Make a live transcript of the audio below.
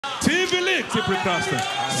Siti Precasta.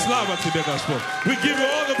 Slava Tibe Gospel. We give you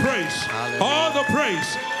all the praise, all the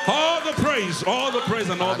praise, all the praise, all the praise,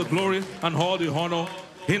 and all the glory and all the honor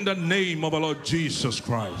in the name of our Lord Jesus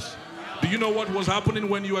Christ. Do you know what was happening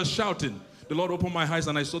when you were shouting? The Lord opened my eyes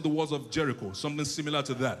and I saw the walls of Jericho, something similar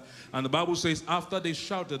to that. And the Bible says after they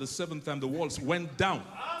shouted the seventh time, the walls went down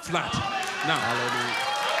flat. Now, hallelujah.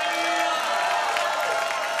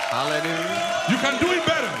 Hallelujah. You can do it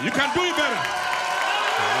better. You can do it better.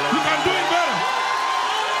 Hallelujah. You can do it better.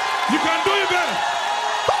 You can do it better.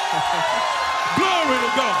 Glory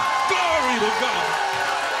to God. Glory to God.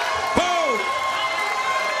 Oh.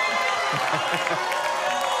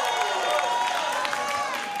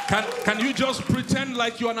 Can you just pretend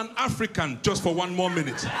like you're an African just for one more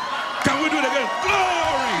minute? Can we do it again?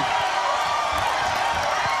 Glory!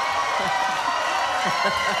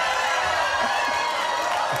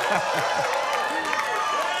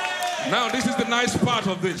 Now, this is the nice part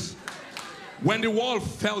of this. When the wall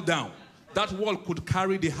fell down, that wall could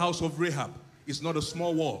carry the house of Rahab. It's not a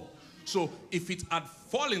small wall. So if it had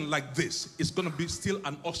fallen like this, it's going to be still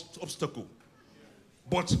an obstacle.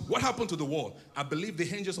 But what happened to the wall? I believe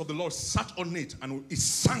the angels of the Lord sat on it and it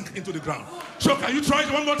sank into the ground. So can you try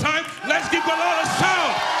it one more time? Let's give the Lord a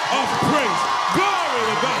shout of praise. Glory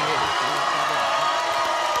to God.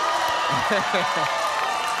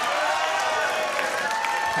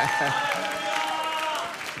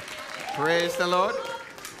 Praise the Lord.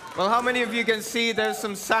 Well, how many of you can see there's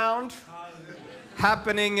some sound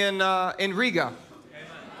happening in Riga?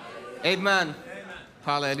 Amen. Amen.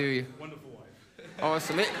 Hallelujah. Wonderful wife.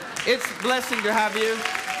 Awesome. It's a blessing to have you.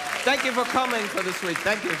 Thank you for coming for this week.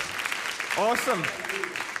 Thank you. Awesome.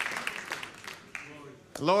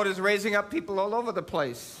 The Lord is raising up people all over the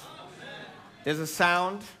place. There's a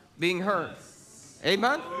sound being heard.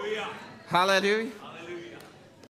 Amen. Hallelujah.